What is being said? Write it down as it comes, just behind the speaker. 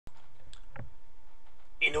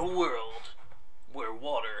In a world where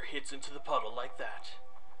water hits into the puddle like that,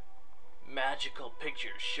 magical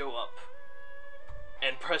pictures show up,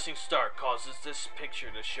 and pressing start causes this picture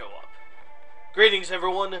to show up. Greetings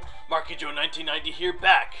everyone, MarkyJoe1990 here,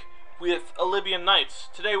 back with Elibean Nights.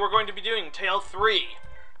 Today we're going to be doing Tale 3,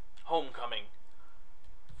 Homecoming,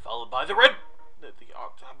 followed by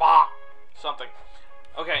something.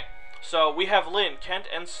 Okay, so we have Lynn, Kent,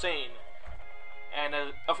 and Sain, and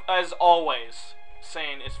as always,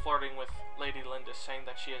 Sain is flirting with Lady Linda, saying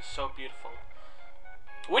that she is so beautiful.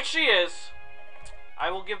 Which she is.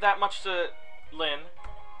 I will give that much to Lynn.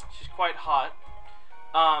 She's quite hot.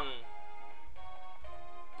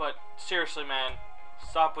 But seriously, man,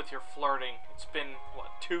 stop with your flirting. It's been,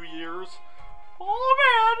 what, 2 years? Oh,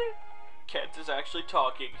 man! Kent is actually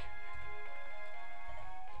talking.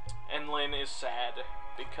 And Lynn is sad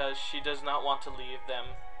because she does not want to leave them.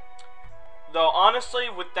 Though,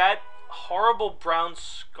 honestly, with that horrible brown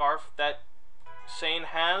scarf that Sain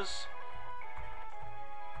has,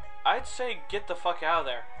 I'd say get the fuck out of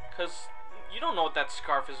there, because you don't know what that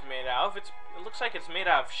scarf is made out of. It looks like it's made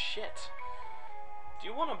out of shit. Do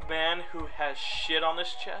you want a man who has shit on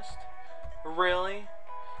his chest? Really?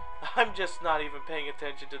 I'm just not even paying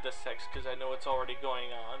attention to the sex because I know what's already going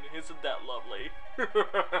on. Isn't that lovely?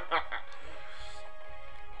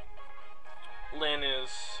 Lynn is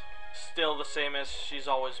still the same as she's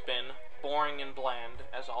always been. Boring and bland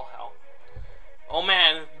as all hell. Oh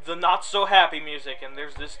man, the not so happy music, and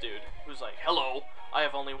there's this dude who's like, hello, I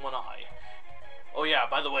have only one eye. Oh yeah,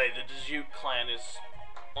 by the way, the Djute clan is,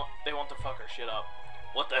 they want to fuck her shit up.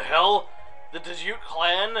 What the hell? The Djute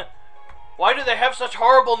clan? Why do they have such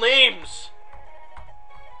horrible names?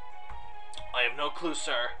 I have no clue,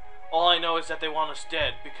 sir. All I know is that they want us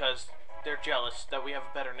dead because they're jealous that we have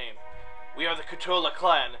a better name. We are the Kutolah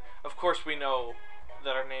clan. Of course we know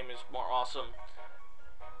that our name is more awesome.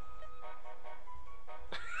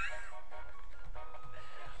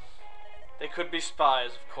 They could be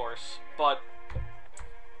spies, of course, but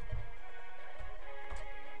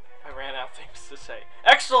I ran out of things to say.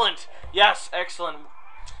 Excellent! Yes, excellent.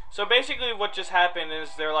 So basically what just happened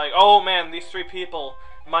is they're like, oh man, these 3 people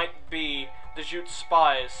might be the Djute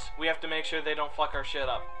spies. We have to make sure they don't fuck our shit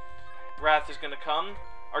up. Wrath is gonna come.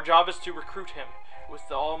 Our job is to recruit him with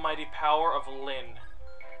the almighty power of Lynn.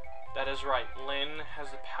 That is right, Lynn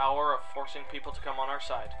has the power of forcing people to come on our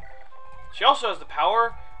side. She also has the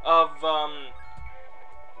power of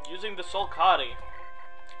using the Solkati.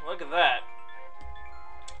 Look at that.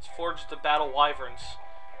 It's forged the battle wyverns.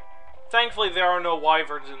 Thankfully there are no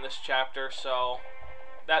wyverns in this chapter, so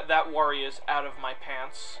that worry is out of my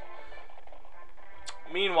pants.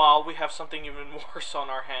 Meanwhile, we have something even worse on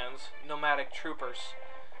our hands. Nomadic troopers.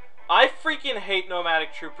 I freaking hate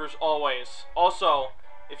nomadic troopers always. Also,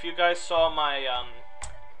 if you guys saw my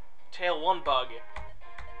Tale 1 bug,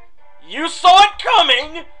 you saw it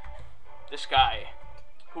coming! This guy,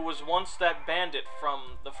 who was once that bandit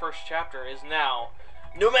from the first chapter, is now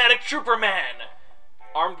Nomadic Trooper Man,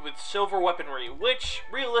 armed with silver weaponry, which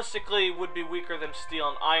realistically would be weaker than steel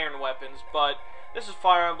and iron weapons, but this is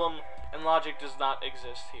Fire Emblem, and logic does not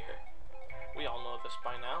exist here. We all know this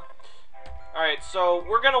by now. Alright, so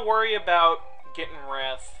we're gonna worry about getting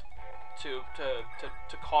Wrath to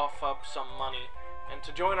cough up some money and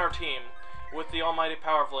to join our team with the almighty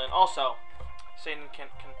power of Lynn. Also, Sain and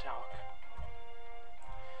Kent can talk.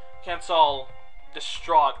 Kent's all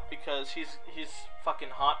distraught because he's fucking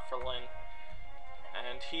hot for Lynn,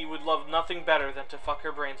 and he would love nothing better than to fuck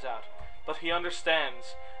her brains out. But he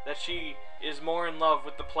understands that she is more in love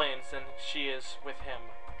with the plains than she is with him.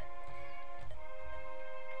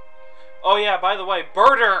 Oh yeah, by the way,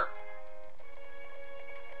 BURDER!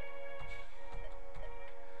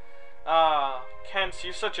 Kent,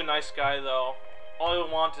 you're such a nice guy, though. All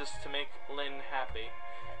I want is to make Lynn happy.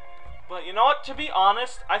 But you know what? To be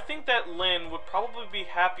honest, I think that Lynn would probably be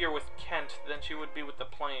happier with Kent than she would be with the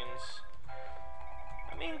plains.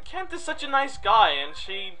 I mean, Kent is such a nice guy, and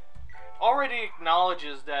she already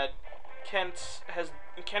acknowledges that Kent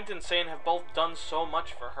and Sain have both done so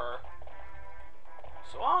much for her.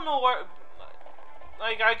 So I don't know where,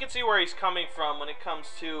 like, I can see where he's coming from when it comes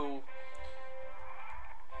to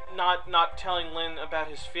not telling Lynn about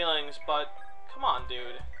his feelings, but come on,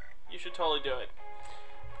 dude. You should totally do it.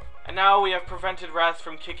 And now we have prevented Wrath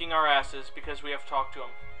from kicking our asses because we have talked to him.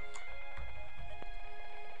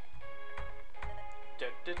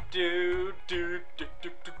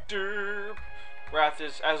 Wrath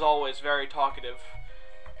is, as always, very talkative.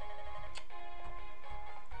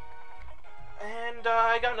 And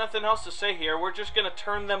I got nothing else to say here. We're just gonna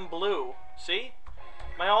turn them blue. See?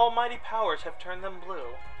 My almighty powers have turned them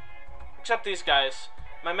blue. Except these guys.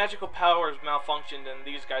 My magical powers malfunctioned and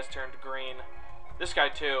these guys turned green. This guy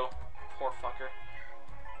too. Poor fucker.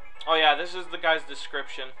 Oh yeah, this is the guy's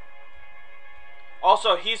description.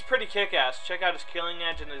 Also, he's pretty kick-ass. Check out his killing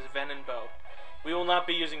edge and his venom bow. We will not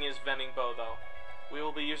be using his venom bow though. We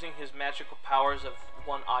will be using his magical powers of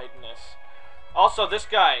one-eyedness. Also, this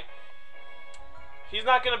guy, he's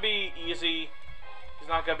not going to be easy. He's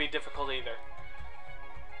not going to be difficult either.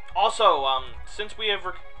 Also, since we have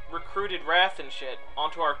recruited Wrath and shit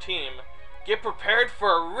onto our team, get prepared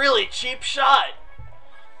for a really cheap shot.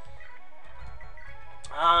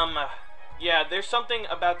 Yeah, there's something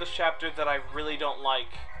about this chapter that I really don't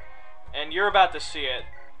like, and you're about to see it.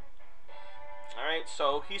 Alright,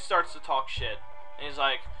 so he starts to talk shit, and he's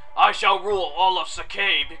like, I shall rule all of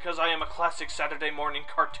Sakai because I am a classic Saturday morning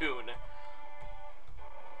cartoon.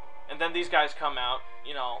 And then these guys come out,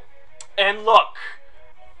 you know, and look,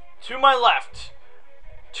 to my left,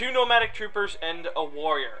 2 nomadic troopers and a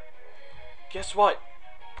warrior. Guess what?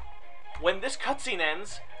 When this cutscene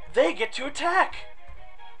ends, they get to attack!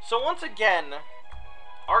 So once again,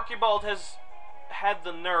 Archibald has had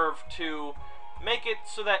the nerve to make it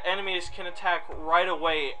so that enemies can attack right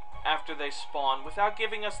away after they spawn without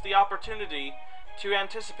giving us the opportunity to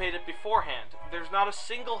anticipate it beforehand. There's not a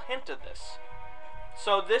single hint of this.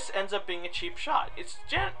 So this ends up being a cheap shot. It's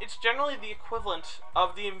generally the equivalent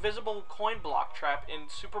of the invisible coin block trap in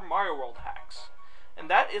Super Mario World hacks. And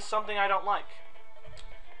that is something I don't like.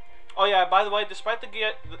 Oh yeah, by the way, despite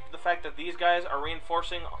the fact that these guys are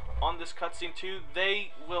reinforcing on this cutscene too,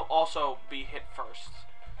 they will also be hit first.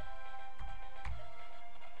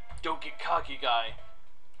 Don't get cocky, guy.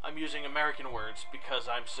 I'm using American words because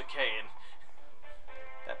I'm Sakayan.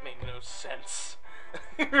 That made no sense.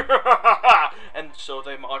 And so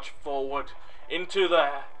they march forward into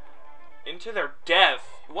their death.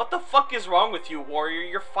 What the fuck is wrong with you, warrior?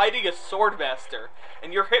 You're fighting a swordmaster,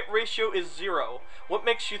 and your hit ratio is 0. What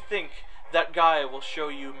makes you think that guy will show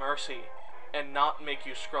you mercy and not make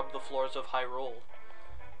you scrub the floors of Hyrule?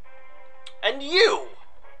 And you,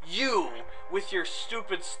 with your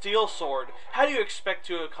stupid steel sword, how do you expect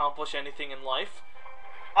to accomplish anything in life?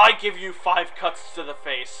 I give you 5 cuts to the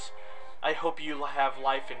face. I hope you have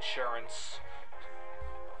life insurance.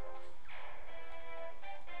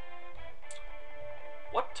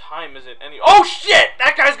 What time is it? Oh shit!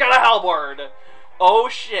 That guy's got a halberd! Oh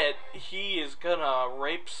shit, he is gonna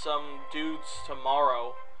rape some dudes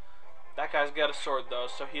tomorrow. That guy's got a sword though,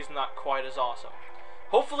 so he's not quite as awesome.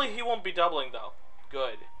 Hopefully he won't be doubling though.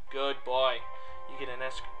 Good. Good boy. You get an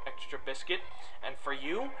extra biscuit. And for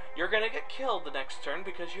you, you're gonna get killed the next turn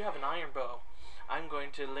because you have an iron bow. I'm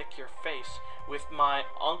going to lick your face with my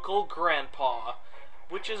Uncle Grandpa,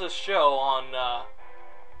 which is a show on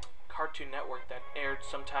Cartoon Network that aired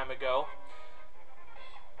some time ago.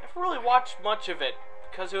 I haven't really watched much of it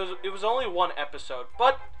because it was only 1 episode.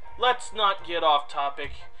 But let's not get off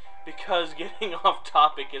topic, because getting off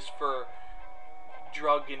topic is for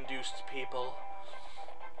drug-induced people.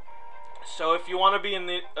 So if you want to be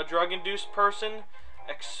a drug-induced person,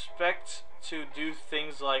 expect to do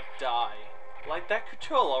things like die. Like that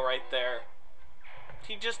Kutolah right there.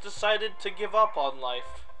 He just decided to give up on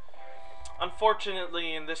life.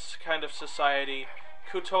 Unfortunately, in this kind of society,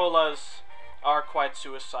 Kutolahs are quite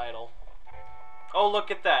suicidal. Oh,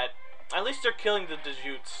 look at that. At least they're killing the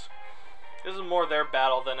Djutes. This is more their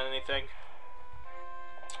battle than anything.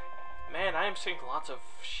 Man, I am seeing lots of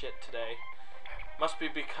shit today. Must be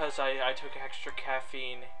because I took extra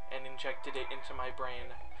caffeine and injected it into my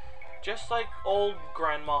brain. Just like old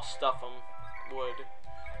Grandma Stuff'em would.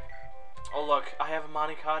 Oh look, I have a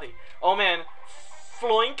Manikati. Oh man,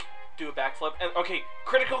 floink! Do a backflip. And okay,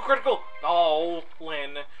 critical! Oh,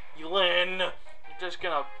 Lynn. You're just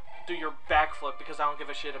gonna do your backflip because I don't give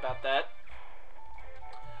a shit about that.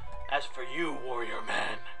 As for you, warrior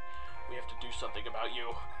man, we have to do something about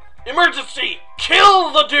you. Emergency!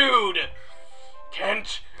 Kill the dude!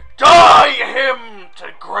 Kent, die him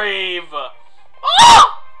to grave!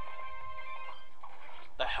 Ah!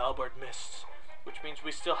 The halberd missed, which means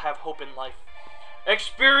we still have hope in life.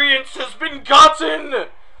 Experience has been gotten!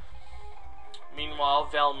 Meanwhile,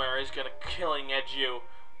 Velmer is gonna killing edge you.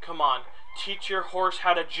 Come on, teach your horse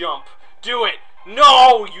how to jump. Do it!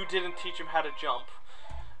 No! You didn't teach him how to jump.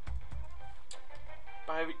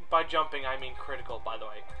 By jumping, I mean critical, by the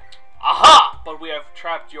way. Aha! But we have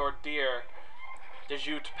trapped your dear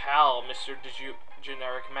Djute pal, Mr. Djute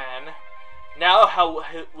generic man. Now how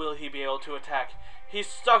will he be able to attack? He's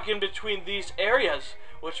stuck in between these areas,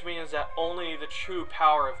 which means that only the true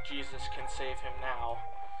power of Jesus can save him now.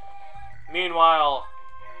 Meanwhile,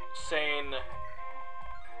 Sain.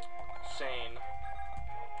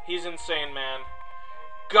 He's insane, man.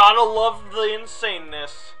 Gotta love the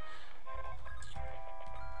insaneness.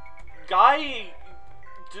 Guy,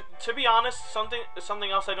 to be honest,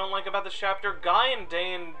 something else I don't like about this chapter, Guy and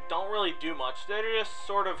Dane don't really do much. They're just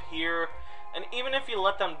sort of here, and even if you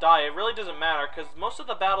let them die, it really doesn't matter, because most of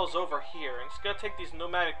the battle's over here, and it's gonna take these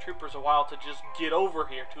nomadic troopers a while to just get over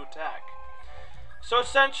here to attack. So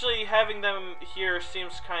essentially, having them here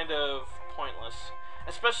seems kind of pointless,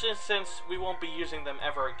 especially since we won't be using them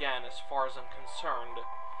ever again, as far as I'm concerned.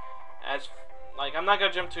 Like, I'm not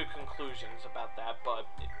gonna jump to conclusions about that, but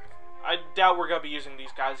I doubt we're gonna be using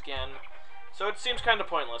these guys again, so it seems kind of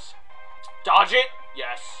pointless. Dodge it?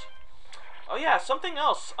 Yes. Oh yeah, something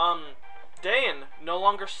else. Dane no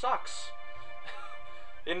longer sucks.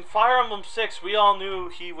 In Fire Emblem 6, we all knew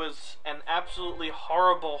he was an absolutely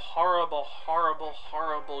horrible, horrible, horrible,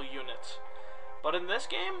 horrible unit. But in this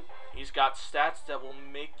game, he's got stats that will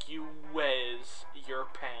make you whiz your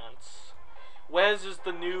pants. Wez is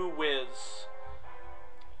the new whiz.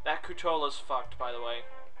 That Kutolah's fucked, by the way.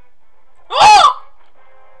 Ah!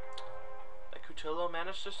 That Kutolah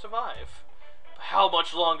managed to survive. But how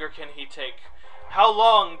much longer can he take? How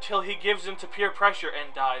long till he gives in to peer pressure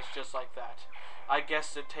and dies just like that? I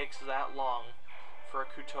guess it takes that long for a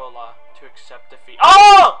Kutolah to accept defeat.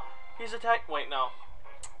 Oh! He's wait, no.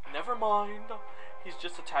 Never mind. He's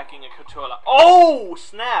just attacking a Kutolah. Oh,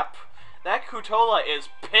 snap! That Kutolah is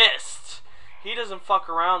pissed. He doesn't fuck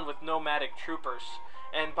around with nomadic troopers.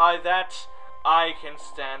 And by that, I can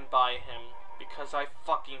stand by him. Because I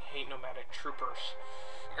fucking hate nomadic troopers.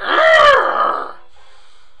 Urgh!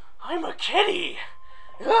 I'm a kitty!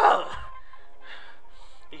 Ugh!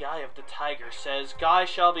 The Eye of the Tiger says, Guy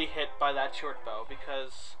shall be hit by that short bow,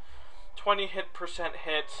 because 20%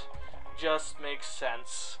 hit just makes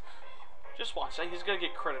sense. Just watch, he's gonna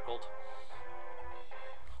get criticaled.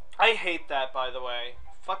 I hate that, by the way.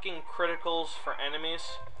 Fucking criticals for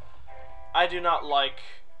enemies. I do not like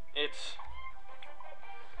it.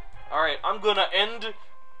 Alright, I'm gonna end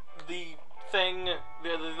the thing,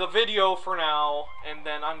 the video for now, and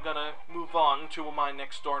then I'm gonna move on to my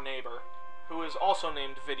next door neighbor, who is also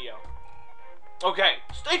named Video. Okay,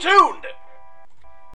 stay tuned!